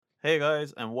Hey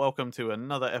guys, and welcome to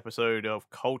another episode of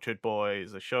Cultured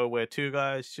Boys, a show where two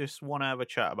guys just want to have a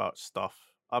chat about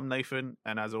stuff. I'm Nathan,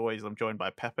 and as always, I'm joined by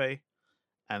Pepe.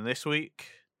 And this week,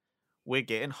 we're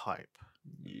getting hype.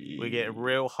 We're getting Ye-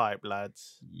 real hype,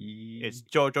 lads. It's ye-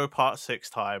 JoJo Part 6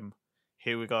 time.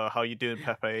 Here we go. How you doing,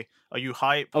 Pepe? Are you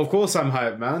hype? Of course, I'm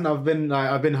hyped, man. I've been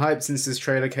hyped since this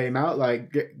trailer came out.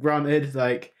 Granted,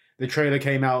 the trailer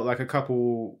came out like a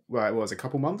couple, what was it, a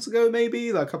couple months ago,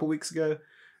 maybe like a couple weeks ago.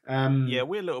 Yeah, Um,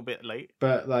 we're a little bit late.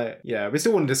 but yeah, we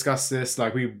still want to discuss this.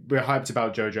 We're hyped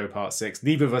about JoJo Part 6.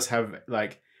 Neither of us have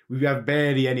we have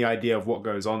barely any idea of what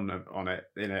goes on it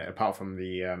in it, apart from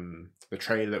the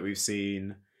trailer that we've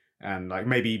seen, and like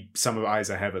maybe some of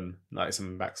Eyes of Heaven, like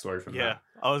some backstory from Yeah, that.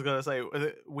 I was going to say,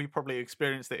 we probably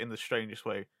experienced it in the strangest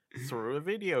way through a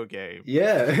video game.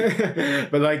 Yeah,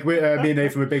 but me and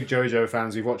Nathan were big JoJo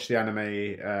fans. We've watched the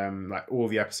anime, like all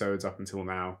the episodes up until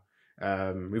now.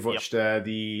 We've Yep, watched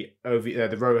the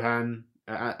Rohan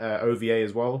OVA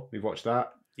as well. We've watched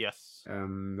that. yes.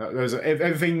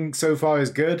 Everything so far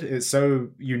is good. It's so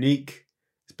unique.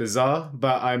 It's bizarre,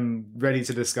 but I'm ready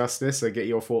to discuss this. So get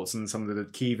your thoughts on some of the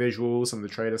key visuals, some of the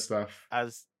trailer stuff.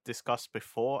 As discussed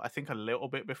before, I think a little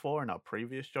bit before in our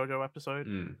previous JoJo episode,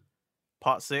 Mm.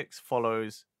 Part 6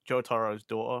 follows Jotaro's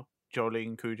daughter,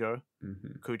 Jolene Cujo.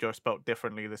 Mhm. Cujo spelt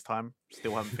differently this time.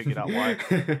 Still haven't figured out why.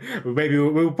 Well, maybe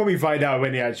we'll probably find out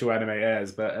when the actual anime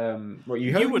airs. But what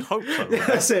you hope? You would hope so, right?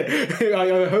 That's it.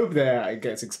 I hope that it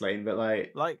gets explained. But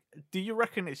Like, do you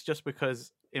reckon it's just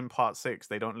because in Part 6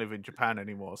 they don't live in Japan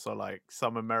anymore? So, like,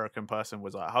 some American person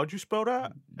was like, how'd you spell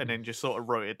that? And then just sort of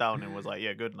wrote it down and was like,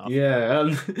 yeah, good enough. yeah,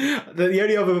 the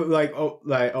only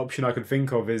other option I could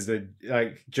think of is that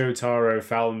like Jotaro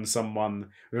found someone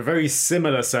with a very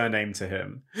similar surname to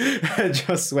him, and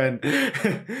just went,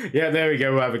 yeah, there we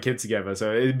go, we'll have a kid together.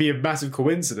 So it'd be a massive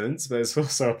coincidence, but it's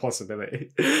also a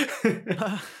possibility.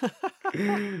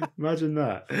 Imagine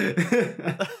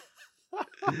that.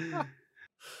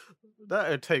 That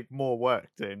would take more work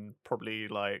than probably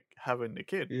like having the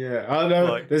kid. Yeah, I know.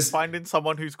 Like There's finding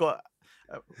someone who's got.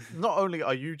 Not only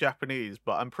are you Japanese,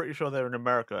 but I'm pretty sure they're in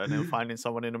America, and then finding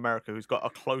someone in America who's got a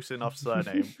close enough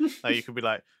surname that you could be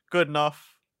like, good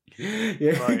enough.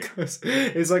 yeah, Like,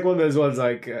 it's like one of those ones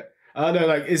I don't know,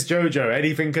 like it's JoJo.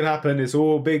 Anything can happen. It's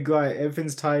all big, like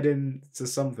everything's tied in to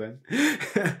something.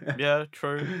 yeah,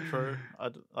 true, true.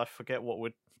 I forget what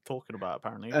we're talking about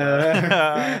apparently. So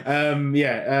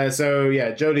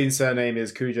yeah, Jolene's surname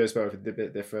is Cujo, spelled a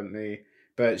bit differently,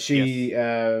 but she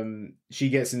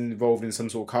gets involved in some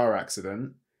sort of car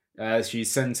accident.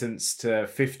 She's sentenced to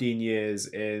 15 years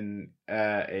in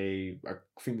I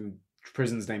think the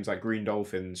prison's name's like Green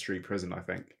Dolphin Street Prison, I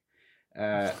think.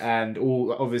 And all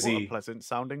What a obviously, pleasant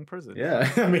sounding prison.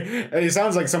 yeah. I mean, it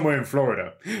sounds like somewhere in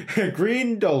Florida.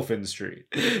 Green Dolphin Street.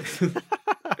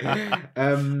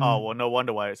 Oh well, no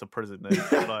wonder why it's a prison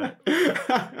then. Like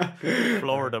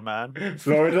Florida man.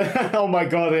 Florida. Oh my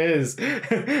god, it is.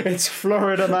 It's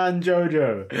Florida Man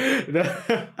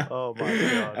JoJo. Oh my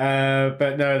god.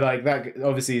 But no, like that.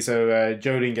 Obviously, so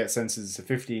Jolene gets sentenced to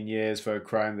 15 years for a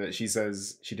crime that she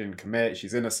says she didn't commit.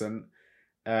 She's innocent.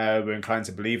 We're inclined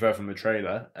to believe her from the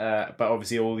trailer. But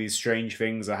obviously, all these strange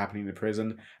things are happening in the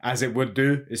prison, as it would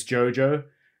do. It's JoJo.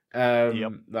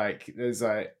 Yep. Like there's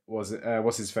like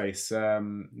what's his face?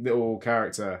 Little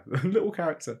character,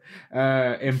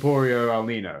 Emporio Al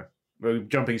Nino. We're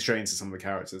jumping straight into some of the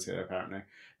characters here, apparently.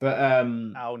 But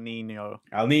Al Nino.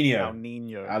 Al Nino, Al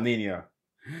Nino. Al Nino.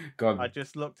 God, I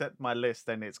just looked at my list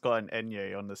and it's got an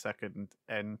Enye on the second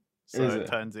N, so Is it it?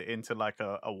 turns it into like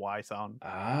a Y sound.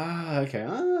 Ah, okay.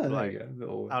 Ah, there Like you go.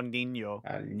 Little Al Nino.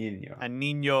 Al Nino. And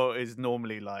Nino is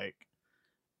normally like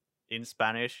in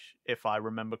Spanish, if I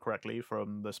remember correctly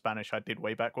from the Spanish I did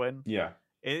way back when. Yeah.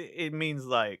 It means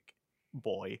like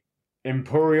boy.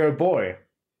 Emporio boy.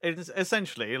 It's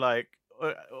essentially like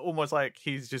almost like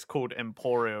he's just called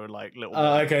Emporio, like little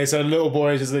boy. Okay, so little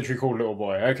boy is just literally called little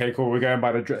boy. Okay, cool. We're going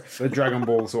by the Dragon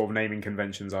Ball sort of naming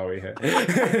conventions, are we here?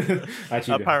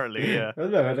 Actually, Apparently, yeah. I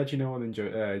don't know. I'd actually know one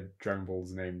Dragon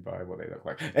Ball's named by what they look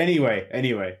like.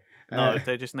 Anyway. No,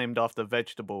 they're just named after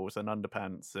vegetables and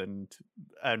underpants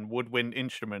and woodwind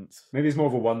instruments. Maybe it's more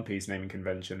of a One Piece naming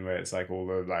convention where it's like all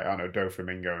the like I don't know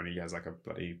Doflamingo and he has like a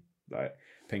bloody like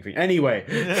pink thing. Anyway,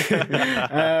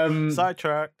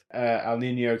 Sidetracked. El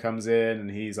Nino comes in and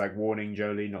he's like warning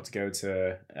Jolie not to go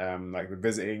to like the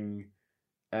visiting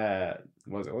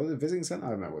was it visiting center? I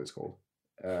don't know what it's called.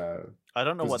 I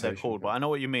don't know what they're Visitation called, but I know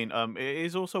what you mean. It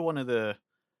is also one of the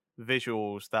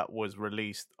visuals that was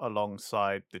released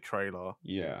alongside the trailer.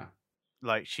 Yeah.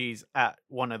 Like she's at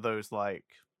one of those like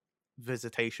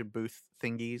visitation booth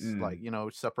thingies, like, Mm. you know,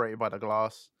 separated by the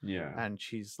glass, Yeah. and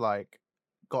she's like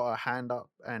got her hand up,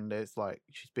 and it's like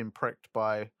she's been pricked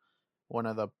by one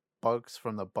of the bugs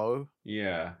from the bow.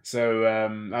 Yeah. So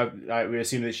we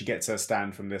assume that she gets her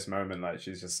stand from this moment. Like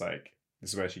she's just like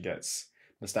this is where she gets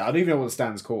the stand. I don't even know what the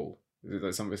stand's called. Is it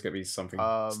like something? It's gonna be something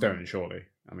stone, surely.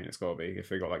 I mean, it's gotta be if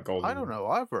they got like golden. I don't know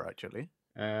either, actually.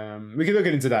 We can look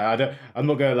into that. I'm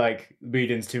not gonna like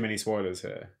read into too many spoilers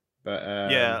here.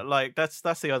 But Yeah, like that's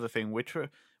the other thing. Which,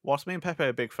 whilst me and Pepe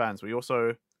are big fans, we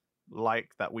also like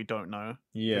that we don't know.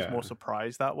 There's yeah. more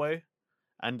surprise that way.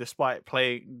 And despite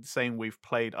saying we've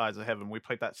played Eyes of Heaven, we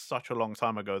played that such a long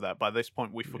time ago that by this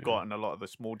point we've forgotten a lot of the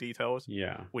small details.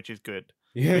 Yeah. Which is good.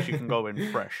 Yeah. Because you can go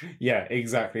in fresh. Yeah,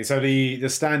 exactly. So the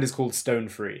stand is called Stone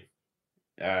Free.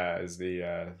 Is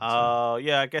the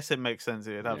yeah, I guess it makes sense.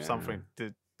 It'd have Yeah. something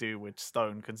to do with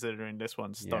stone, considering this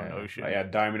one's Stone Ocean. Like you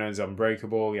had Domino's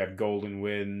Unbreakable, you had Golden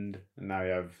Wind, and now you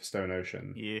have Stone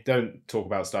Ocean. Yeah. Don't talk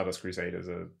about Stardust Crusaders.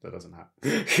 That doesn't happen.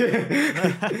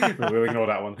 We'll ignore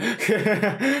that one.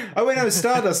 Oh wait, no,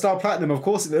 Stardust, Star Platinum. Of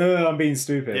course, I'm being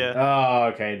stupid. Yeah.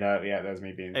 Oh, okay. No, yeah, there's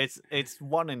me being. It's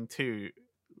 1 and 2,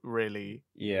 really.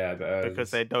 Yeah, because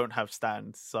they don't have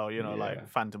stands. So you know, like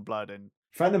Phantom Blood and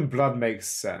Phantom Blood makes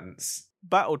sense.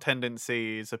 Battle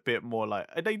tendency is a bit more like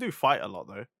they do fight a lot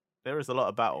though. There is a lot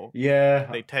of battle. Yeah,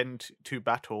 they tend to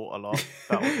battle a lot.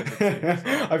 I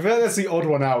feel like that's the odd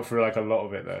one out for like a lot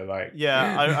of it though. Like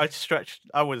yeah,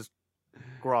 I was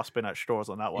grasping at straws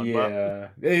on that one. Yeah,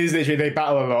 but it is literally they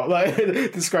battle a lot. Like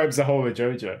it describes the whole of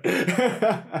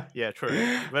JoJo. Yeah,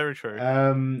 true, very true.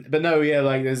 But no, yeah,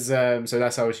 like there's so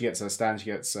that's how she gets her stand. She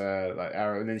gets like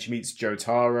Arrow, and then she meets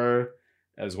Jotaro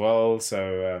as well.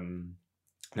 So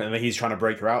and he's trying to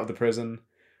break her out of the prison.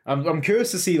 I'm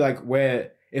curious to see like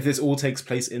where if this all takes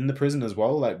place in the prison as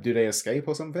well. Like, do they escape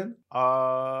or something?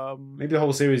 Maybe the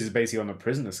whole series is basically on a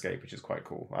prison escape, which is quite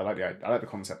cool. I like the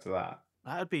concept of that.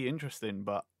 That'd be interesting,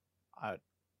 but I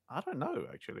don't know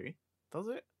actually.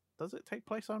 Does it take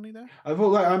place only there? I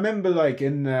thought like I remember like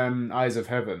in Eyes of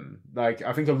Heaven, like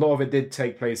I think a lot of it did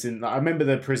take place in. Like, I remember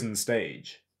the prison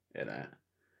stage in it.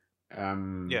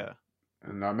 Yeah.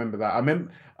 And I remember that.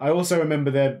 I also remember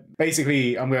that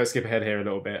basically, I'm going to skip ahead here a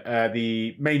little bit.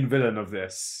 The main villain of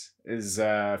this is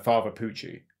Father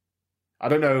Pucci. I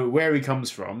don't know where he comes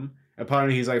from.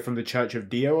 Apparently he's like from the Church of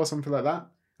Dio or something like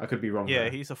that. I could be wrong. Yeah, there.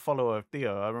 He's a follower of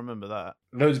Dio. I remember that.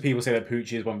 Loads of people say that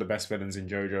Pucci is one of the best villains in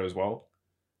JoJo as well.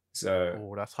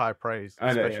 So that's high praise,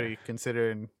 especially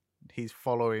considering he's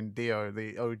following Dio,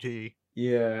 the OG.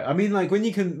 Yeah, I mean, like when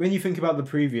you think about the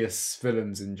previous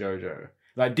villains in JoJo.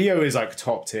 Like Dio is like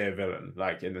top tier villain,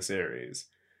 like in the series.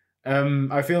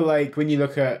 I feel like when you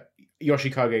look at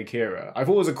Yoshikage Kira, I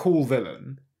thought it was a cool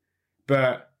villain,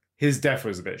 but his death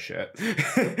was a bit shit.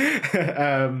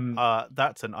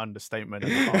 That's an understatement.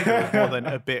 It was more than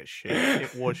a bit shit.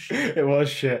 It was shit. It was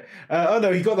shit. Oh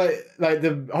no, he got like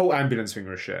the whole ambulance thing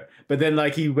was shit. But then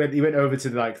like he went over to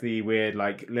like the weird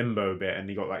like limbo bit, and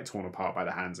he got like torn apart by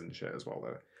the hands and shit as well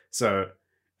though. So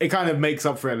it kind of makes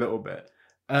up for it a little bit.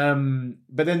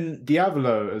 But then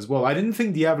Diavolo as well. I didn't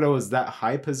think Diavolo was that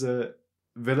hype as a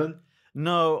villain.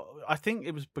 No, I think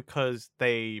it was because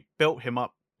they built him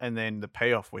up and then the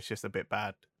payoff was just a bit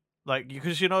bad. Like,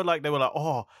 because, you know, like they were like,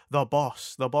 oh, the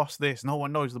boss this, no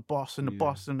one knows the boss and the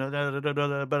boss and and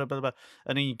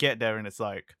then you get there and it's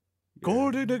like,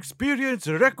 golden experience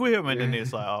requiem, and then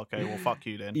it's like, oh, okay, well, fuck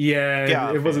you then.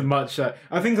 Yeah, it wasn't much.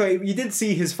 I think like you did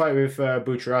see his fight with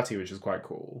Bucciarati, which was quite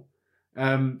cool.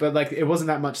 But like it wasn't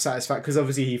that much satisfaction because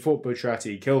obviously he fought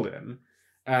Bucciarati, killed him,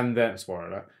 and then spoiler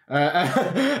alert.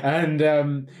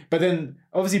 But then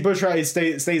obviously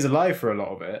Bucciarati stays alive for a lot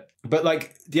of it. But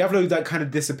like Diavolo that kind of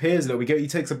disappears a little. He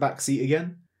takes a back seat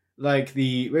again. Like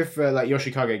with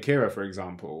Yoshikage Kira, for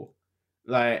example.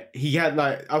 Like he had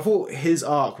like I thought his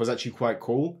arc was actually quite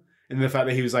cool in the fact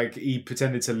that he was like he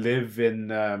pretended to live in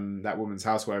that woman's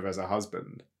house, whatever, as a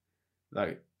husband.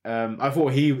 Like. I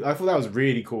thought that was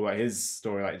really cool, like his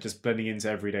story, like just blending into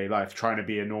everyday life, trying to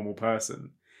be a normal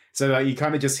person. So like you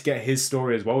kind of just get his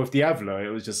story as well. With Diavolo, it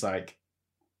was just like,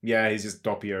 yeah, he's just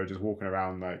Doppio, just walking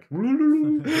around like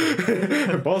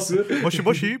boss,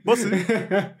 bossy.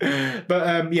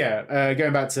 But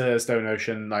going back to Stone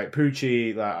Ocean, like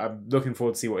Pucci, like I'm looking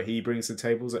forward to see what he brings to the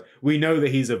tables. We know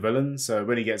that he's a villain, so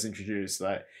when he gets introduced,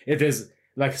 like if there's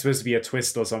like supposed to be a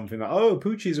twist or something, like oh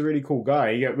Pucci's a really cool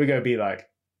guy, we're gonna be like.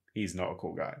 He's not a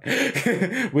cool guy.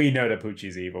 We know that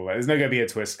Pucci's evil. There's not going to be a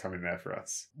twist coming there for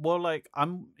us. Well, like,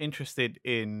 I'm interested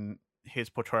in his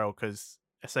portrayal because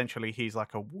essentially he's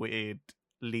like a weird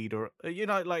leader. You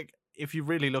know, like, if you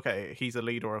really look at it, he's a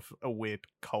leader of a weird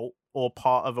cult or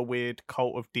part of a weird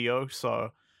cult of Dio.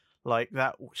 So, like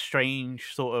that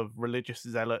strange sort of religious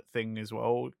zealot thing as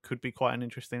well could be quite an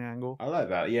interesting angle. I like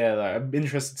that. Yeah, like I'm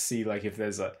interested to see like if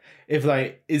there's like if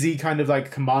like is he kind of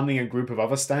like commanding a group of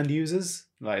other stand users?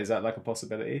 Like is that like a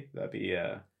possibility? That'd be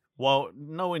Well,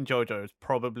 knowing JoJo's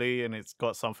probably, and it's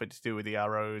got something to do with the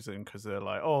arrows, and because they're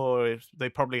like, oh, they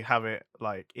probably have it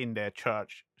like in their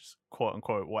church, quote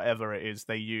unquote, whatever it is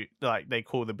like they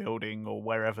call the building or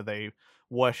wherever they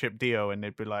worship Dio, and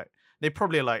they'd be like, they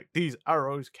probably like these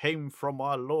arrows came from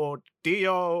our Lord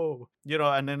Dio,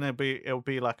 and then it'll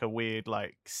be like a weird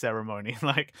like ceremony,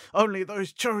 like only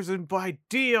those chosen by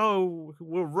Dio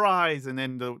will rise, and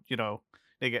then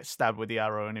they get stabbed with the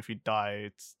arrow, and if you die,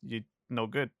 you no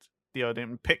good. Dio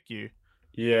didn't pick you.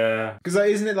 Yeah, because like,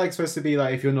 isn't it like supposed to be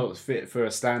like if you're not fit for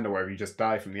a stand or whatever, you just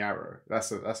die from the arrow?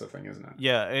 That's a thing, isn't it?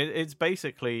 Yeah, it's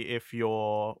basically if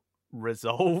your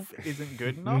resolve isn't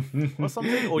good enough or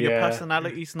something, or your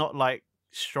personality's not like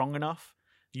strong enough,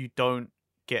 you don't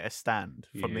get a stand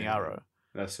from the arrow.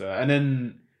 That's fair. And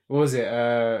then what was it?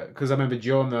 Because I remember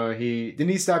Giorno, he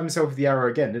stab himself with the arrow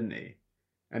again, didn't he?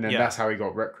 And then that's how he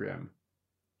got Requiem.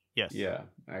 Yes. Yeah.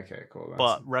 Okay. Cool.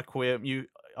 But Requiem,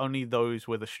 only those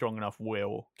with a strong enough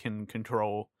will can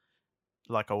control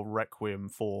like a Requiem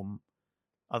form.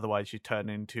 Otherwise, you turn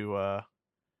into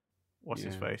what's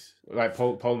his face? Like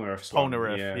Polnareff.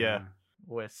 Polnareff, yeah.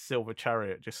 Where Silver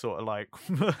Chariot just sort of like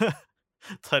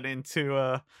turned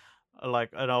into like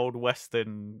an old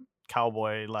Western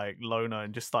cowboy like loner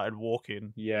and just started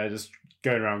walking. Yeah, just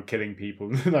going around killing people.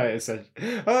 Like it's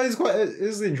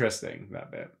interesting, that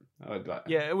bit.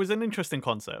 Yeah, it was an interesting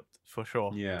concept for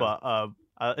sure. Yeah, but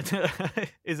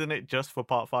isn't it just for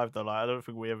part 5 though? Like, I don't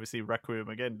think we ever see Requiem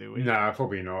again, do we? Nah,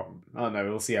 probably not. I don't know.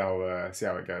 We'll see how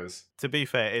it goes. To be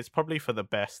fair, it's probably for the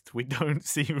best we don't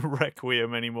see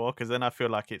Requiem anymore, because then I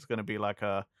feel like it's going to be like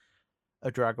a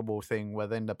Dragon Ball thing where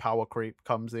then the power creep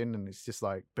comes in and it's just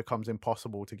like becomes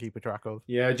impossible to keep a track of.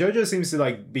 Yeah, JoJo seems to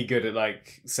like be good at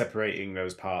like separating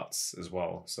those parts as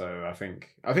well. So I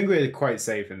think we're quite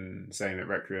safe in saying that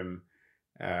Requiem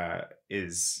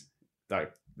is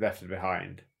like left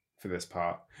behind for this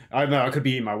part. I don't know, I could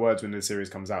be eating my words when the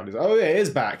series comes out and it's like, oh yeah, it is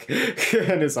back.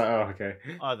 And it's like, oh okay.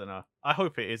 I don't know. I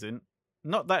hope it isn't.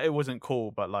 Not that it wasn't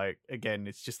cool, but like again,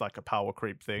 it's just like a power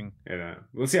creep thing. Yeah,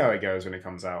 we'll see how it goes when it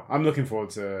comes out. I'm looking forward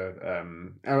to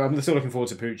I'm still looking forward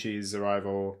to Pucci's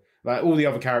arrival, like all the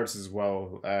other characters as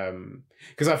well.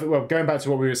 Because going back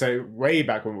to what we were saying way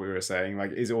back when we were saying,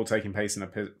 like, is it all taking place in a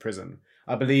prison?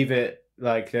 I believe it.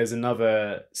 Like, there's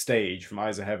another stage from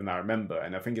Eyes of Heaven that I remember,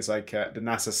 and I think it's like the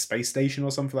NASA space station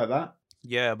or something like that.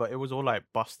 Yeah, but it was all like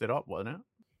busted up, wasn't it?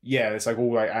 Yeah, it's like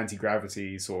all like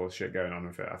anti-gravity sort of shit going on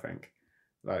with it, I think.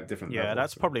 Like different levels,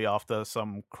 that's probably after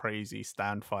some crazy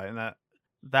stand fight, and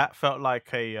that felt like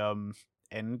a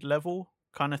end level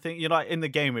kind of thing. Like in the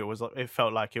game it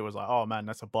felt like it was like, oh man,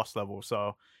 that's a boss level.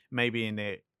 So maybe in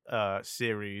the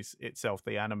series itself,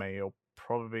 the anime, it'll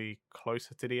probably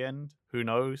closer to the end. Who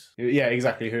knows? Yeah,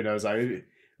 exactly. Who knows?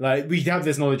 Like we have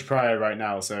this knowledge prior right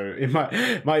now, so it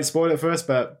might spoil it for us,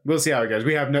 but we'll see how it goes.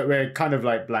 We're kind of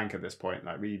like blank at this point.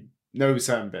 Like we know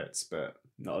certain bits, but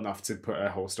not enough to put a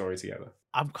whole story together.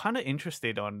 I'm kind of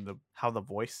interested on how the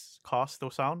voice cast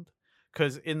will sound,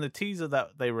 because in the teaser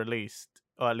that they released,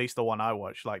 or at least the one I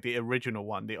watched, like the original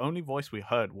one, the only voice we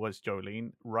heard was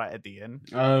Jolene right at the end.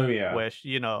 Oh yeah, where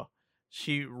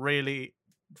she really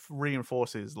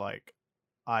reinforces like,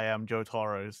 I am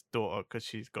Jotaro's daughter, because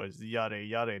she goes yare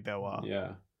yare dewa.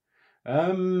 Yeah.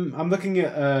 I'm looking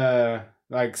at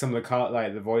like some of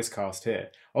the voice cast here.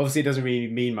 Obviously, it doesn't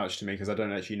really mean much to me because I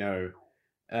don't actually know.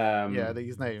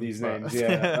 These names.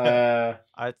 Yeah.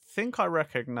 I think I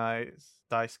recognize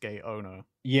Daisuke Ono.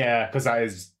 Yeah, because that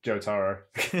is Jotaro.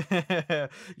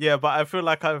 Yeah, but I feel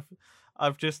like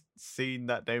I've just seen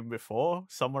that name before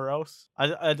somewhere else.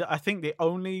 I think the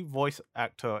only voice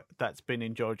actor that's been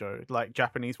in JoJo, like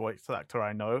Japanese voice actor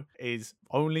I know, is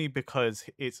only because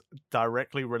it's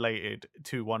directly related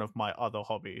to one of my other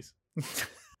hobbies.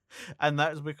 And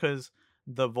that's because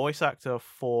the voice actor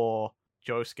for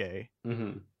Josuke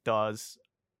does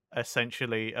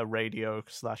essentially a radio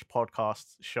 / podcast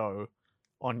show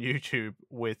on YouTube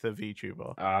with a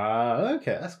VTuber.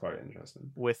 Okay, that's quite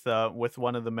interesting. With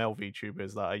one of the male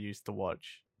VTubers that I used to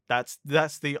watch. That's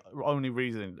the only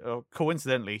reason.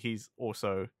 Coincidentally, he's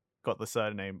also got the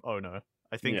surname Ono.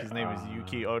 I think his name is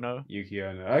Yuki Ono. Yuki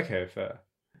Ono. Okay, fair.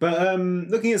 But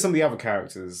looking at some of the other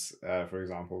characters, for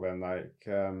example, then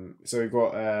so we've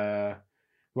got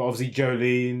obviously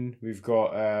Jolene. We've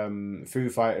got Foo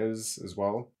Fighters as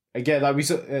well. Again, like we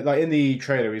saw, like in the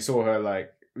trailer, we saw her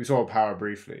like we saw Power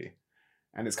briefly,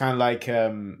 and it's kind of like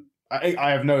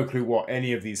I have no clue what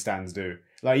any of these stands do.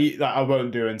 Like I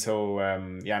won't do until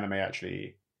the anime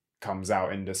actually comes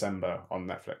out in December on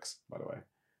Netflix. By the way,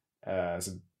 it's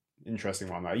an interesting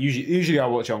one. Like usually I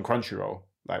watch it on Crunchyroll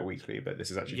like weekly, but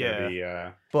this is actually going to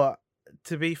be. But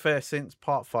to be fair, since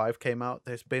Part 5 came out,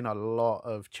 there's been a lot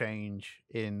of change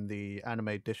in the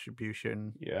anime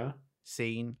distribution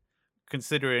scene.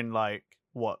 Considering like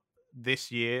what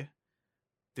this year,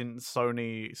 didn't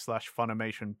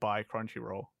Sony/Funimation buy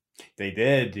Crunchyroll? They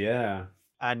did, yeah.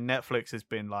 And Netflix has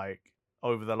been like,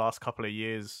 over the last couple of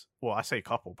years, well, I say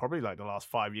couple, probably like the last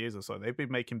 5 years or so, they've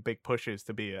been making big pushes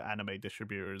to be an anime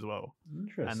distributor as well.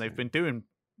 Interesting. And they've been doing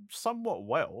somewhat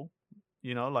well.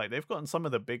 You know, like they've gotten some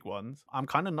of the big ones. I'm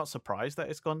kind of not surprised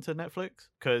that it's gone to Netflix,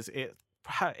 because it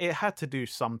had to do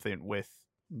something with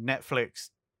Netflix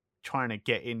trying to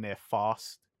get in there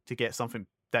fast to get something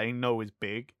they know is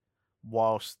big,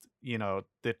 whilst, you know,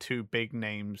 the two big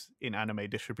names in anime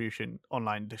distribution,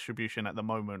 online distribution at the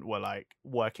moment, were like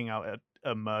working out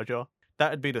a merger.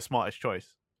 That would be the smartest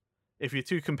choice. If your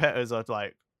two competitors are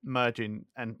like merging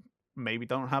and maybe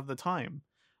don't have the time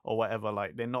or whatever,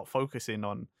 like they're not focusing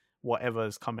on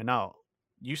whatever's coming out,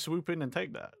 you swoop in and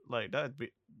take that. Like that'd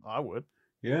be, I would.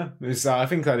 Yeah, I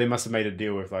think like they must have made a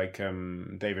deal with like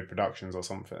David Productions or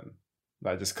something,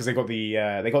 like just because they got the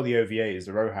OVAs,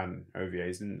 the Rohan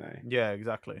OVAs, didn't they? Yeah,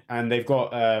 exactly. And they've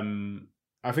got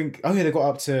I think they got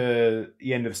up to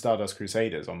the end of Stardust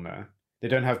Crusaders on there. They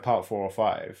don't have part 4 or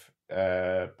 5,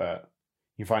 but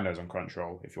you can find those on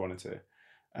Crunchyroll if you wanted to.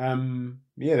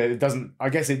 Yeah, it doesn't. I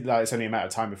guess it's only a matter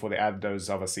of time before they add those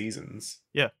other seasons.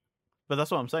 Yeah, but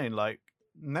that's what I'm saying. Like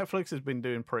Netflix has been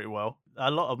doing pretty well. A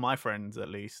lot of my friends, at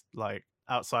least, like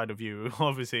outside of you,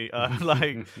 obviously,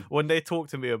 like when they talk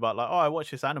to me about like, oh, I watch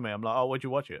this anime, I'm like, oh, what'd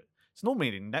you watch it? It's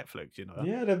normally Netflix, you know.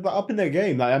 Yeah, they're up in their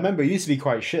game. Like I remember, it used to be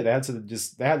quite shit. They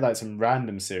had like some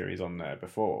random series on there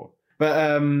before.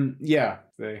 But yeah,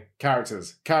 the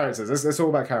characters. Let's talk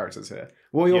about characters here.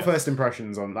 What are your first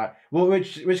impressions on like? Well,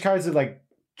 which character like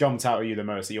jumped out at you the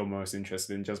most that you're most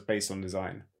interested in, just based on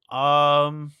design?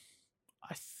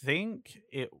 I think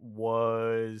it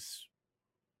was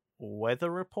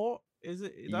Weather Report. Is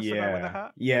it? That's the guy with the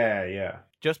hat. Yeah.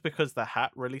 Just because the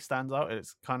hat really stands out.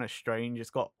 It's kind of strange. It's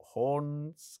got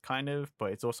horns, kind of,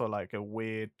 but it's also like a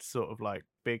weird sort of like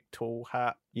big tall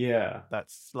hat. Yeah,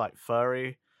 that's like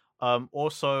furry.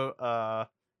 Also,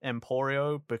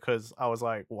 Emporio, because I was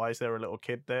like, why is there a little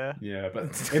kid there? Yeah,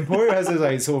 but Emporio has those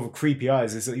like sort of creepy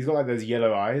eyes. He's got like those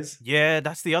yellow eyes. Yeah,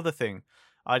 that's the other thing.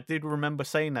 I did remember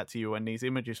saying that to you when these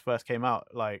images first came out.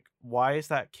 Like, why is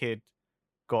that kid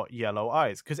got yellow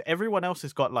eyes? Because everyone else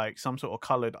has got like some sort of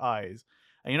colored eyes.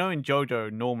 And you know, in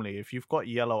JoJo, normally, if you've got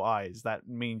yellow eyes, that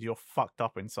means you're fucked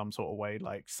up in some sort of way.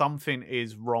 Like, something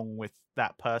is wrong with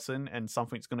that person and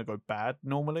something's going to go bad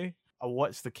normally.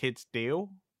 What's the kid's deal?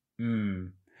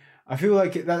 I feel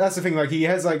like that's the thing. Like he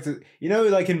has like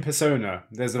like in Persona,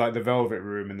 there's like the Velvet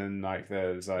Room, and then like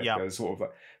there's like there's sort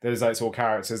of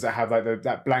characters that have like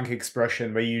that blank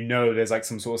expression where there's like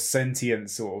some sort of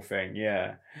sentient sort of thing.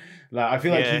 Yeah, like I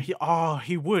feel like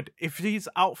he would if his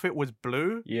outfit was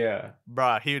blue. Yeah,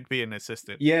 bruh, he would be an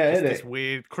assistant. Yeah, this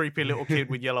weird, creepy little kid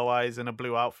with yellow eyes and a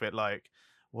blue outfit, like.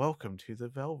 Welcome to the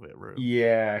Velvet Room.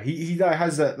 Yeah, he like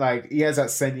has that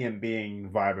sentient being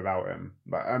vibe about him.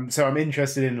 But so I'm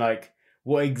interested in like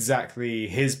what exactly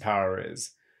his power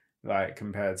is, like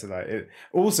compared to like it.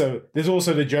 Also, there's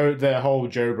also the whole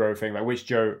Jobro thing, like which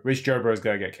Jobro is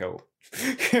gonna get killed.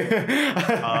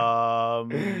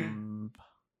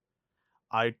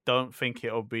 I don't think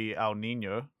it'll be El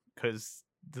Nino because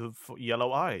the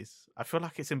yellow eyes. I feel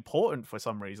like it's important for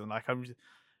some reason. Like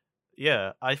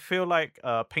yeah, I feel like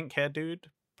pink hair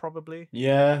dude probably.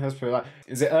 Yeah, that's pretty like.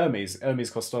 Is it Hermes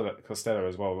Costello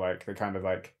as well? Like they kind of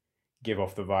like give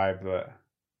off the vibe that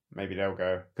maybe they'll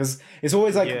go, because it's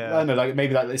always like I don't know, like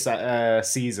maybe like this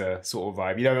Caesar sort of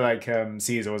vibe. You know, like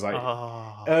Caesar was like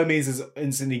Hermes is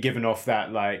instantly given off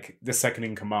that like the second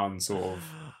in command sort of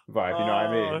vibe. You know what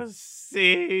I mean?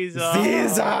 Caesar,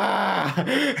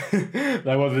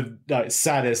 like one of the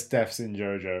saddest deaths in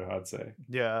JoJo, I'd say.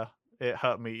 Yeah. It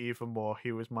hurt me even more.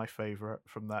 He was my favorite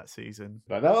from that season.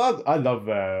 But I love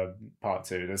part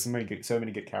 2. There's so many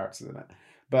good characters in it.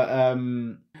 But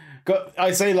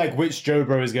I say like which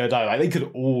Jobro is gonna die. Like they could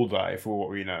all die for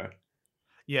what we know.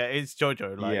 Yeah, it's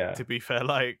JoJo. Like to be fair,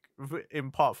 like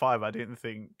in part 5, I didn't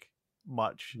think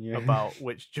much about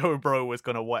which Jobro was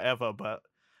gonna whatever, but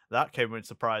that came and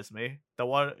surprised me. The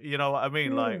one, you know what I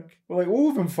mean? Like all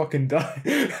of them fucking die.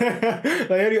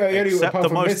 Like only except apart the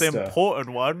from most Mister.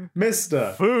 Important one,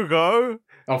 Mister Fugo.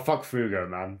 Oh, fuck Fugo,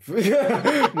 man.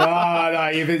 Nah,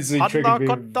 you've been tricking me.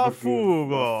 Hanakata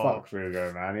Fugo. Oh, fuck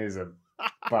Fugo, man. He's a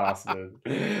bastard.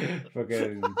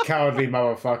 Fucking cowardly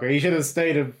motherfucker. He should have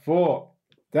stayed and fought.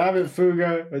 Damn it,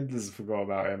 Fugo. I just forgot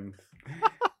about him.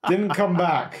 Didn't come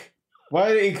back.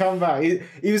 Why did he come back?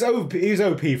 He was OP. He was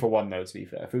OP for one, though, to be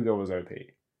fair. Fugo was OP.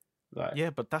 Like... Yeah,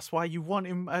 but that's why you want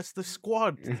him as the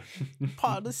squad.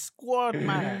 Part of the squad,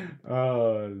 man.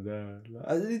 Oh, no.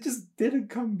 It just didn't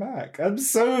come back. I'm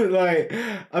still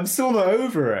not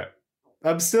over it.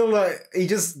 I'm still like, he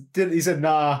said,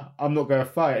 nah, I'm not going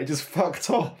to fight. It just fucked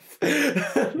off.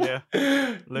 Yeah,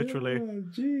 literally.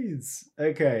 Jeez.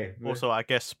 Okay. Also, I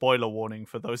guess spoiler warning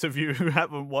for those of you who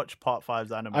haven't watched Part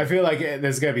 5's anime. I feel like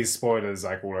there's going to be spoilers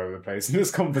like all over the place in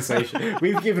this conversation.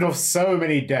 We've given off so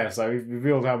many deaths. Like, we've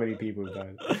revealed how many people have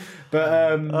died.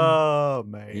 But, oh,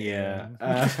 man.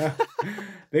 Yeah.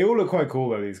 They all look quite cool,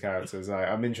 though, these characters.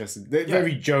 I'm interested. They're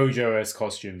very JoJo-esque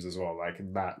costumes as well. Like,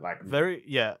 that, like... Very,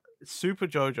 yeah. Super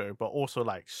JoJo, but also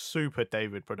like super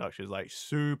David Productions, like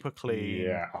super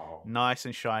clean, nice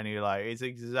and shiny. Like it's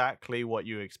exactly what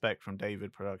you expect from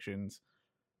David Productions.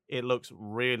 It looks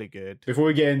really good. Before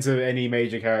we get into any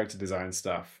major character design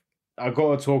stuff, I've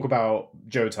got to talk about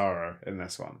Jotaro in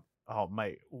this one. Oh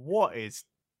mate, what is?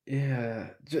 Yeah,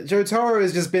 Jotaro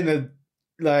has just been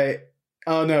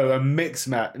a mixed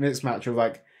match of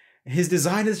like. His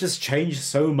design has just changed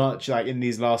so much, like in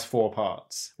these last 4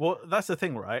 parts. Well, that's the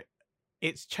thing, right?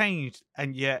 It's changed,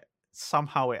 and yet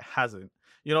somehow it hasn't.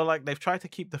 You know, like they've tried to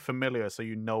keep the familiar, so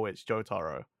you know it's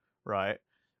Jotaro, right?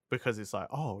 Because it's like,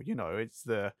 oh, you know, it's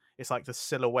like the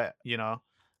silhouette, you know,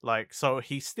 like so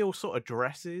he still sort of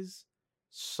dresses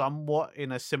somewhat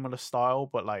in a similar style,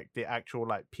 but like the actual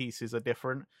like pieces are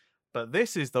different. But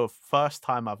this is the first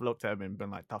time I've looked at him and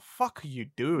been like, the fuck are you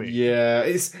doing? Yeah,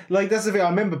 it's like, that's the thing. I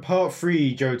remember part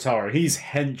 3 Jotaro. He's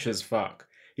hench as fuck.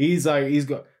 He's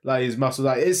got like his muscles.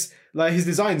 Like it's like his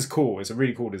design's cool. It's a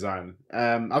really cool design.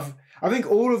 I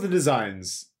think all of the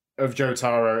designs of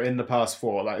Jotaro in the past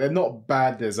 4, like they're not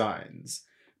bad designs.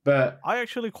 But I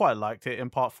actually quite liked it in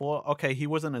part 4. Okay, he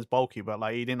wasn't as bulky, but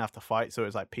like he didn't have to fight, so it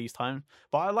was like peacetime.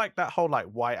 But I like that whole like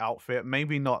white outfit.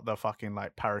 Maybe not the fucking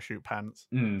like parachute pants,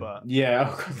 but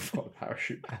yeah, God,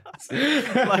 parachute pants.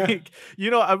 Like, you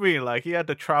know what I mean? Like he had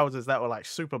the trousers that were like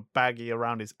super baggy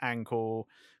around his ankle.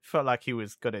 Felt like he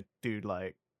was gonna do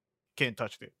like can't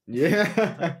touch it.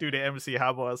 Yeah, like, do the MC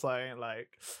Hammer or something. Like,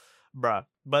 bruh.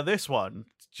 But this one,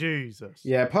 Jesus.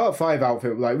 Yeah, part 5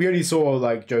 outfit, like we only saw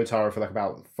like Jotaro for like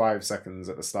about 5 seconds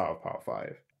at the start of part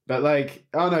 5. But like,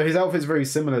 I don't know, his outfit's very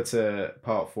similar to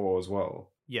part 4 as well.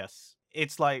 Yes.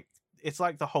 It's like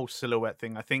the whole silhouette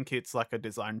thing. I think it's like a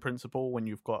design principle when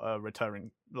you've got a returning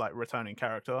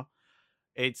character.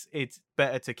 It's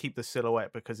better to keep the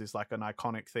silhouette because it's like an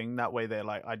iconic thing. That way they're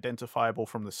like identifiable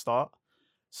from the start.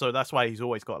 So that's why he's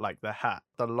always got like the hat,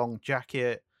 the long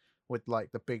jacket with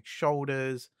like the big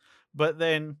shoulders. But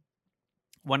then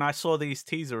when I saw these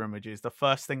teaser images, the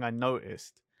first thing I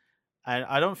noticed, and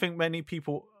I don't think many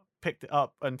people picked it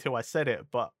up until I said it,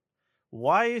 but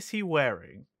why is he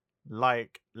wearing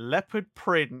like leopard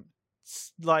print,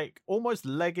 like almost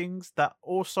leggings that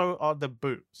also are the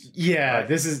boots? Yeah,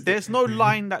 like, there's no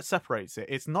line that separates it.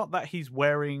 It's not that he's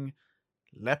wearing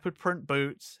leopard print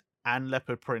boots and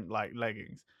leopard print like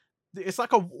leggings. It's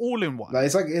like a all-in-one. Like,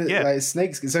 it's like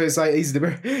snakes. So it's like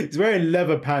he's wearing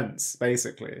leather pants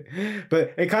basically,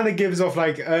 but it kind of gives off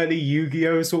like early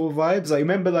Yu-Gi-Oh sort of vibes. Like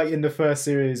remember, like in the first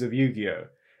series of Yu-Gi-Oh,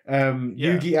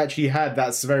 Yugi actually had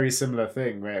that very similar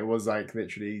thing where it was like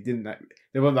literally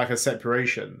there wasn't like a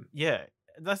separation. Yeah,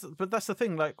 that's the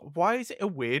thing. Like, why is it a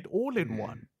weird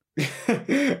all-in-one?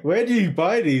 Where do you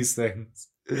buy these things?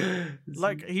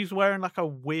 Like he's wearing like a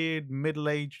weird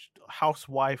middle-aged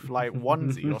housewife like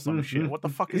onesie or some shit. What the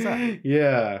fuck is that?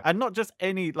 Yeah, and not just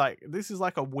any like this is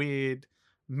like a weird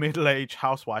middle-aged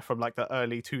housewife from like the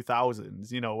early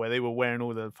 2000s. You know, where they were wearing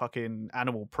all the fucking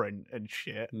animal print and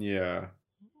shit. Yeah,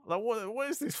 like what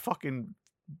is this fucking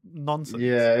nonsense?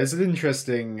 Yeah, it's an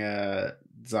interesting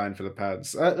design for the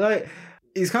pants. Like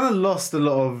he's kind of lost a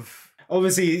lot of.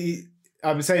 Obviously,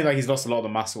 I'm saying like he's lost a lot of the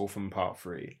muscle from part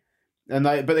 3. And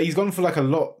like, but he's gone for like a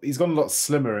lot. He's gone a lot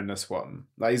slimmer in this one.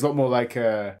 Like he's a lot more like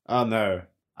I don't know.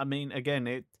 I mean, again,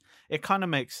 it kind of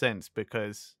makes sense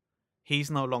because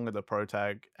he's no longer the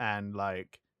protag, and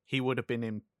like he would have been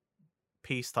in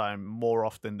peacetime more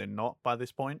often than not by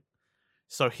this point.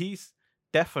 So he's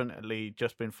definitely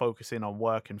just been focusing on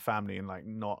work and family and like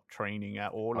not training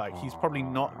at all. Like he's probably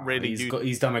not really.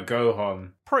 He's done a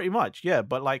Gohan. Pretty much, yeah.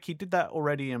 But like he did that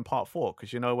already in part 4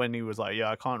 because you know when he was like, yeah,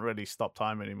 I can't really stop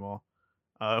time anymore.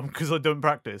 because I don't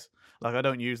practice. Like I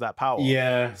don't use that power.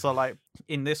 Yeah. So like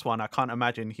in this one, I can't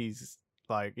imagine he's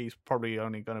probably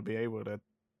only going to be able to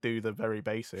do the very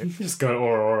basic. Just go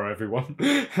Aura, everyone.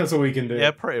 That's all we can do.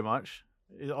 Yeah, pretty much.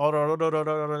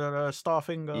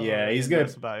 Starfinger. Yeah,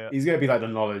 that's about it. He's gonna be like the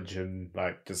knowledge and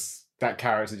like just that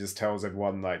character just tells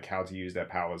everyone like how to use their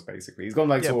powers. Basically, he's gone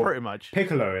like sort pretty of much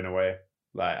Piccolo in a way.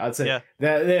 Like I'd say, Yeah.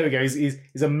 there we go.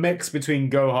 He's a mix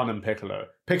between Gohan and Piccolo.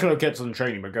 Piccolo kept on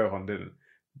training, but Gohan didn't.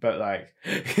 But like,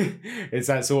 it's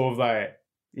that sort of like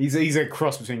he's a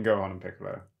cross between Gohan and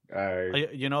Piccolo.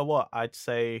 You know what? I'd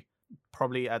say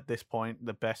probably at this point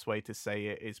the best way to say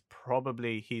it is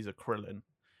probably he's a Krillin.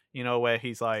 You know, where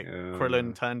he's like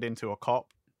Krillin turned into a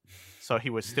cop, so he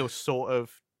was still sort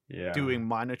of doing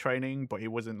minor training, but he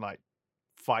wasn't like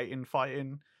fighting.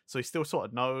 So he still sort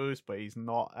of knows, but he's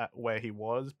not at where he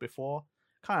was before.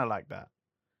 Kind of like that.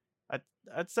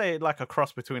 I'd say like a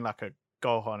cross between like a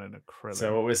Gohan and a Krillin.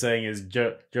 So what we're saying is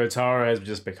Jotaro has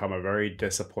just become a very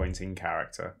disappointing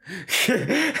character.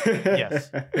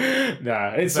 Yes.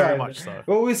 Nah, it's very much so.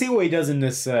 Well, we'll see what he does in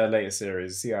this later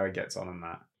series. See how he gets on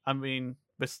that. I mean,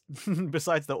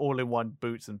 besides the all-in-one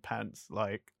boots and pants,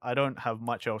 like I don't have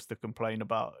much else to complain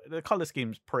about. The color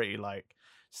scheme's pretty like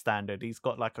standard. He's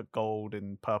got like a gold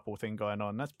and purple thing going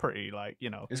on. That's pretty like, you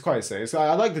know. It's quite sick.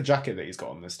 I like the jacket that he's got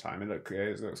on this time. It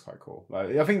looks quite cool.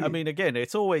 Like I mean, again,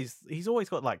 he's always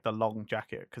got like the long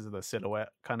jacket because of the silhouette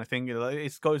kind of thing.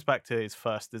 It goes back to his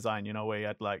first design, you know, where he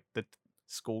had like the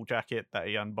school jacket that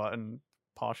he unbuttoned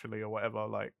partially or whatever,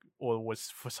 like, or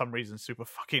was for some reason super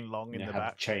fucking long in the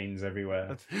back. Chains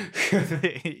everywhere.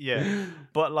 Yeah,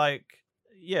 but like,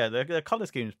 yeah, the color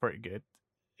scheme is pretty good.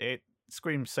 It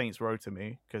screams Saints Row to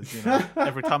me because, you know,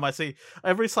 every time I see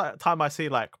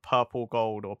like purple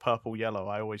gold or purple yellow,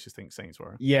 I always just think Saints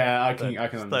Row. Yeah, I can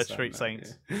understand. Third Street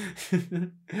Saints.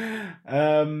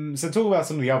 Yeah. So talk about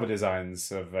some of the other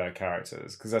designs of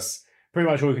characters, because that's pretty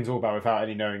much all we can talk about without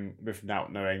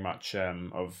knowing much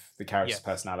of the characters'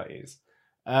 personalities.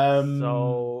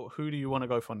 So who do you want to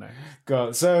go for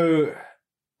next? So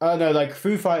no, like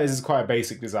Foo Fighters is quite a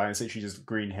basic design. It's literally just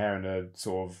green hair and a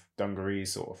sort of dungaree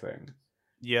sort of thing.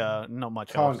 Yeah, not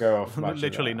much Can't else. go off much.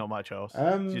 Literally not much else.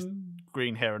 Just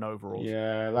green hair and overalls.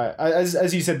 Yeah, like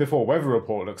as you said before, Weather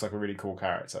Report looks like a really cool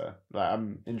character. Like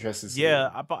I'm interested to see.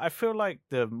 Yeah, but I feel like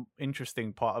the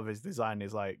interesting part of his design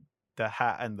is like the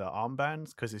hat and the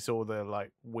armbands, because it's all the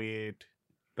like weird,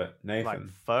 but Nathan, like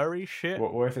furry shit.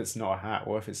 What if it's not a hat?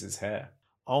 What if it's his hair?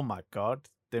 Oh my god.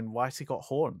 Then why's he got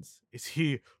horns? Is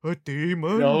he a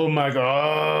demon? Oh my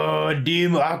god,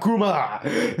 Demon Akuma!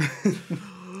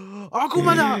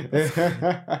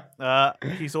 Akumada!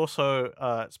 He's also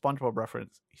SpongeBob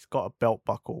reference. He's got a belt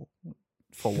buckle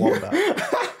for Wombat.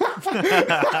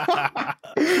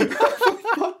 For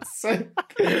fuck's sake.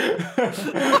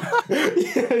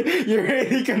 You're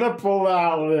really gonna pull that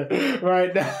out of it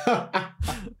right now.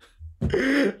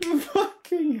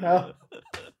 Fucking hell.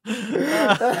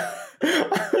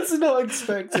 I was not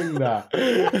expecting that.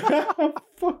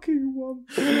 Fucking one.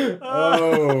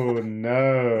 Oh no,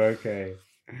 okay.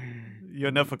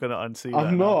 You're never gonna unsee that.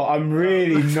 I'm not. I'm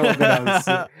really not gonna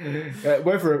unsee.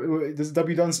 Whether does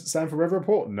W stand for Weather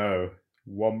Report? No.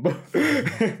 Wombo.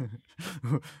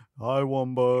 Hi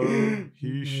Wombo.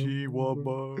 He, she,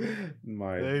 Wombo.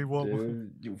 Hey Wombo.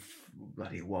 Dude, you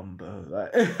bloody Wombo.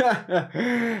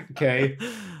 Okay.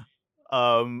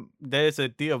 There's a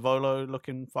Diavolo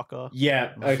looking fucker.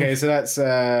 Yeah. Okay. So that's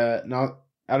not.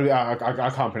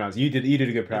 I can't pronounce it. You did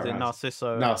a good pronunciation. Is it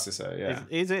Narciso? Narciso, yeah.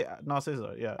 Is it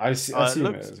Narciso? Yeah. I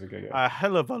assume it is. Okay, a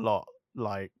hell of a lot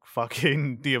like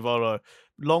fucking Diavolo.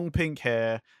 Long pink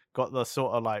hair, got the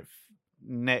sort of like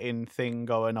netting thing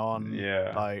going on.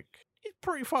 Yeah. Like, it's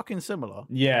pretty fucking similar.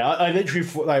 Yeah, I literally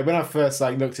thought, like, when I first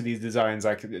like looked at these designs,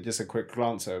 like just a quick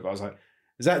glance over, I was like,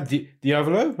 is that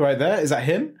Diavolo right there? Is that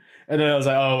him? And then I was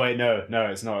like, oh, wait, no,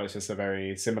 it's not. It's just a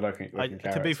very similar looking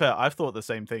character. To be fair, I've thought the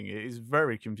same thing. It is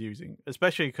very confusing,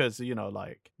 especially because, you know,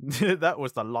 like, that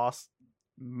was the last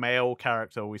male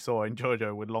character we saw in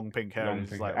JoJo with long pink hair. And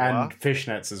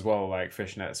fishnets as well, like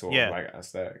fishnets sort of like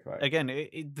aesthetic. Like. Again,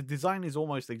 the design is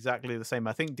almost exactly the same.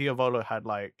 I think Diavolo had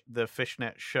like the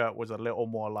fishnet shirt was a little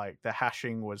more like the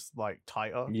hashing was like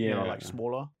tighter, you know, like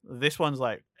smaller. This one's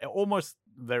like almost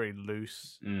very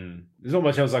loose. There's not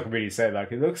much else I can really say.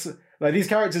 Like, it looks like these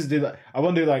characters do that. I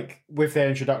wonder, like, with their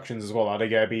introductions as well, are they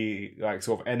gonna be like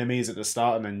sort of enemies at the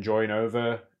start and then join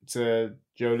over to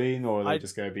Jolyne, or are they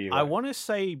just gonna be like... I want to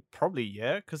say probably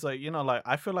because, like, you know, like,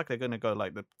 I feel like they're gonna go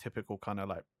like the typical kind of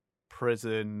like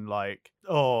prison, like,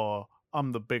 oh,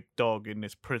 I'm the big dog in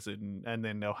this prison, and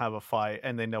then they'll have a fight,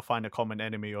 and then they'll find a common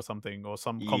enemy or something, or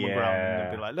some common ground, and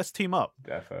then be Yeah, like, let's team up.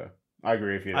 defo. I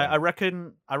agree with you I there.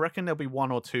 reckon there'll be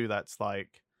one or two that's like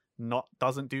not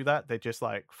doesn't do that. They're just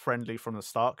like friendly from the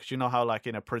start, because you know how like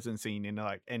in a prison scene in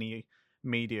like any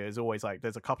media is always like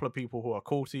there's a couple of people who are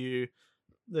cool to you,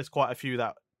 there's quite a few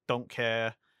that don't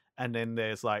care, and then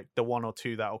there's like the one or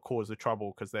two that'll cause the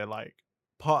trouble because they're like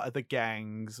part of the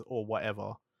gangs or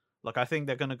whatever. Like I think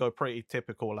they're gonna go pretty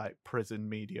typical like prison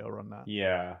media on that.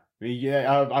 Yeah,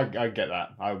 yeah, I get that.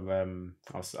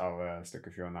 I'll stick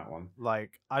with you on that one.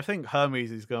 Like I think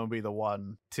Hermes is gonna be the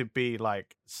one to be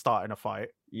like starting a fight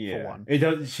for Yeah, one. it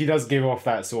does. She does give off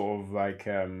that sort of like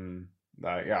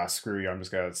yeah, screw you, I'm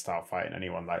just gonna start fighting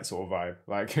anyone like sort of vibe.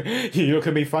 Like you look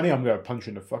at me funny, I'm gonna punch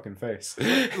you in the fucking face.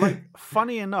 Like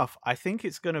funny enough, I think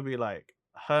it's gonna be like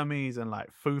Hermes and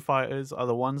like Foo Fighters are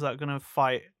the ones that are gonna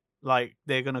fight. Like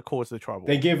they're gonna cause the trouble.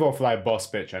 They give off like boss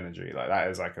bitch energy. Like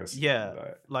that is like a yeah.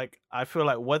 Like I feel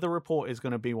like Weather Report is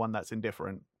gonna be one that's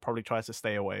indifferent, probably tries to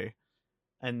stay away,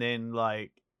 and then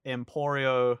like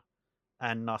Emporio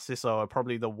and Narciso are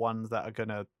probably the ones that are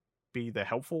gonna be the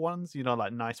helpful ones. You know,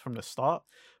 like nice from the start.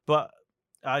 But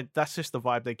that's just the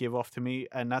vibe they give off to me,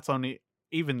 and that's only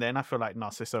even then. I feel like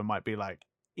Narciso might be like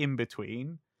in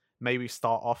between. Maybe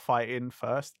start off fighting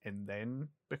first and then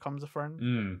becomes a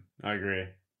friend. I agree.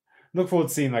 Look forward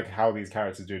to seeing like how these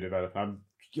characters do develop. I'm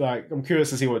curious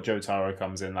to see what Jotaro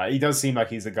comes in. Like he does seem like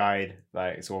he's a guide,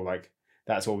 like sort of like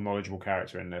that sort of knowledgeable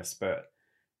character in this. But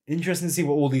interesting to see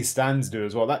what all these stands do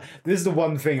as well. This is the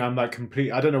one thing I'm like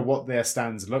I don't know what their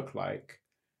stands look like,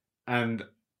 and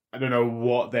I don't know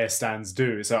what their stands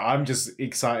do. So I'm just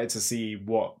excited to see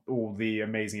what all the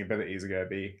amazing abilities are going to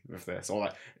be with this. Or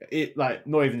like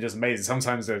not even just amazing.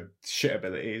 Sometimes they're shit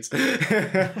abilities. But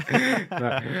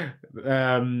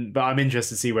I'm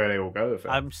interested to see where they all go with it.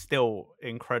 I'm still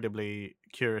incredibly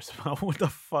curious about what the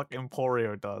fuck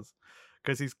Emporio does,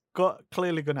 because he's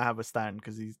clearly going to have a stand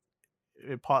because he's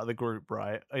part of the group,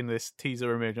 right? In this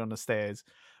teaser image on the stairs,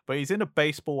 but he's in a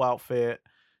baseball outfit.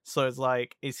 So it's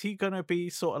like, is he gonna be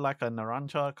sort of like a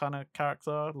Naranja kind of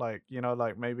character, like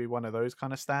like maybe one of those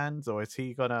kind of stands, or is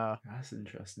he gonna? That's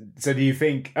interesting. So do you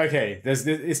think? Okay,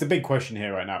 it's the big question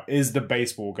here right now. Is the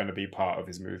baseball gonna be part of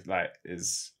his move? Like,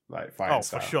 is like fighting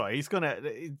style? For sure, he's gonna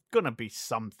be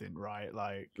something, right?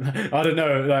 Like I don't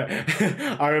know. Like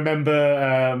I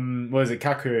remember, what was it,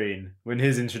 Kakurin, when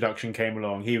his introduction came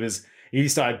along? He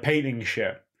started painting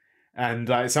shit. And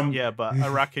like but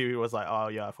Araki was like, oh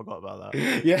yeah, I forgot about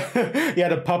that. Yeah, he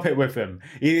had a puppet with him.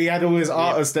 He had all his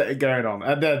art aesthetic going on,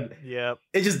 and then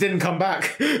it just didn't come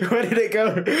back. Where did it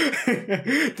go?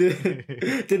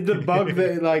 did the bug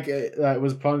that like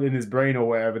was planted in his brain or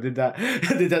whatever? Did that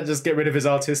just get rid of his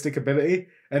artistic ability?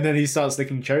 And then he starts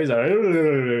licking cherries.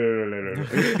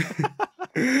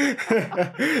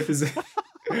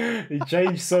 He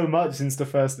changed so much since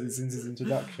his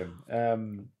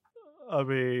introduction. I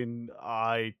mean,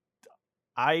 I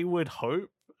would hope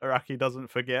Araki doesn't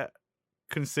forget,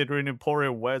 considering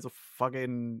Emporio wears a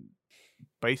fucking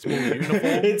baseball uniform.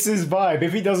 It's his vibe.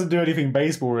 If he doesn't do anything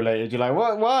baseball related, you're like,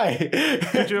 what? Why?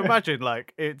 Could you imagine?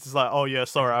 Like, it's like, oh yeah,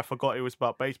 sorry, I forgot it was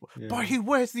about baseball. Yeah. But he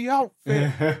wears the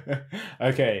outfit.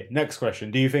 Okay, next question.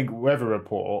 Do you think Weather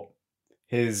Report,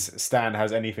 his stand,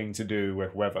 has anything to do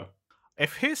with weather?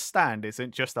 If his stand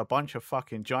isn't just a bunch of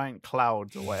fucking giant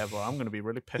clouds or whatever, I'm going to be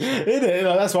really pissed off.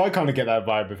 That's why I kind of get that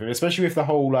vibe with him, especially with the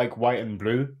whole like white and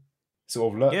blue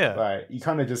sort of look. Yeah. Like, you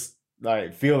kind of just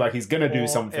like feel like he's going to do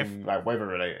something like weather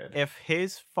related. If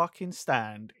his fucking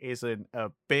stand isn't a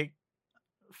big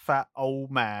fat old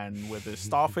man with a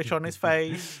starfish on his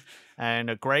face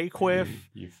and a grey quiff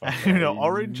and an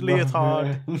orange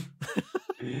leotard.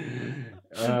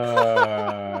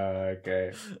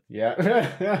 Okay.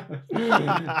 Yeah.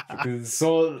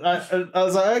 So I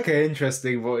was like, okay,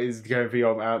 interesting what he's going to be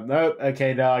on out. Nope.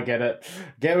 Okay, now I get it.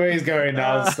 Get where he's going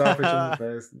now. Starfish on the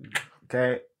face.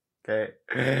 Okay.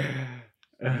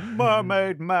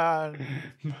 Mermaid man.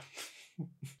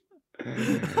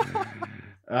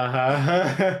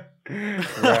 Right.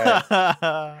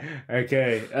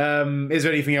 Okay. Is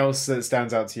there anything else that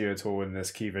stands out to you at all in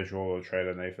this key visual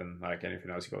trailer, Nathan? Like anything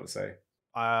else you got to say?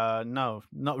 No,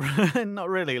 not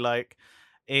really. Like,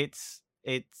 it's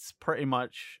pretty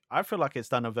much. I feel like it's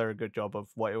done a very good job of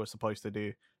what it was supposed to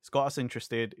do. It's got us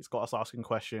interested. It's got us asking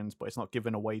questions, but it's not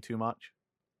giving away too much.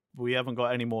 We haven't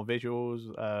got any more visuals.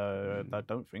 I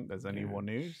don't think there's any more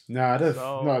news. No, not at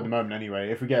the moment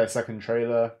anyway. If we get a second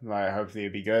trailer, like hopefully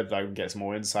it'd be good. Like we get some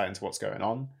more insight into what's going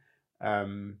on.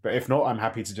 But if not, I'm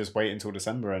happy to just wait until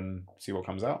December and see what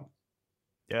comes out.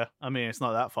 Yeah, I mean, it's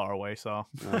not that far away, so.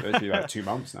 Literally like 2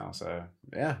 months now, so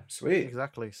yeah, sweet.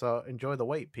 Exactly. So enjoy the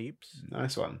wait, peeps.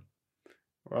 Nice one.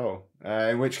 Well,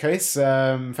 in which case,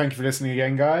 thank you for listening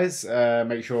again, guys.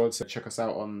 Make sure to check us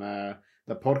out on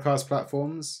the podcast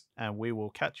platforms. And we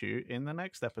will catch you in the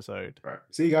next episode. Right.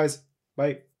 See you guys.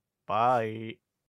 Bye. Bye.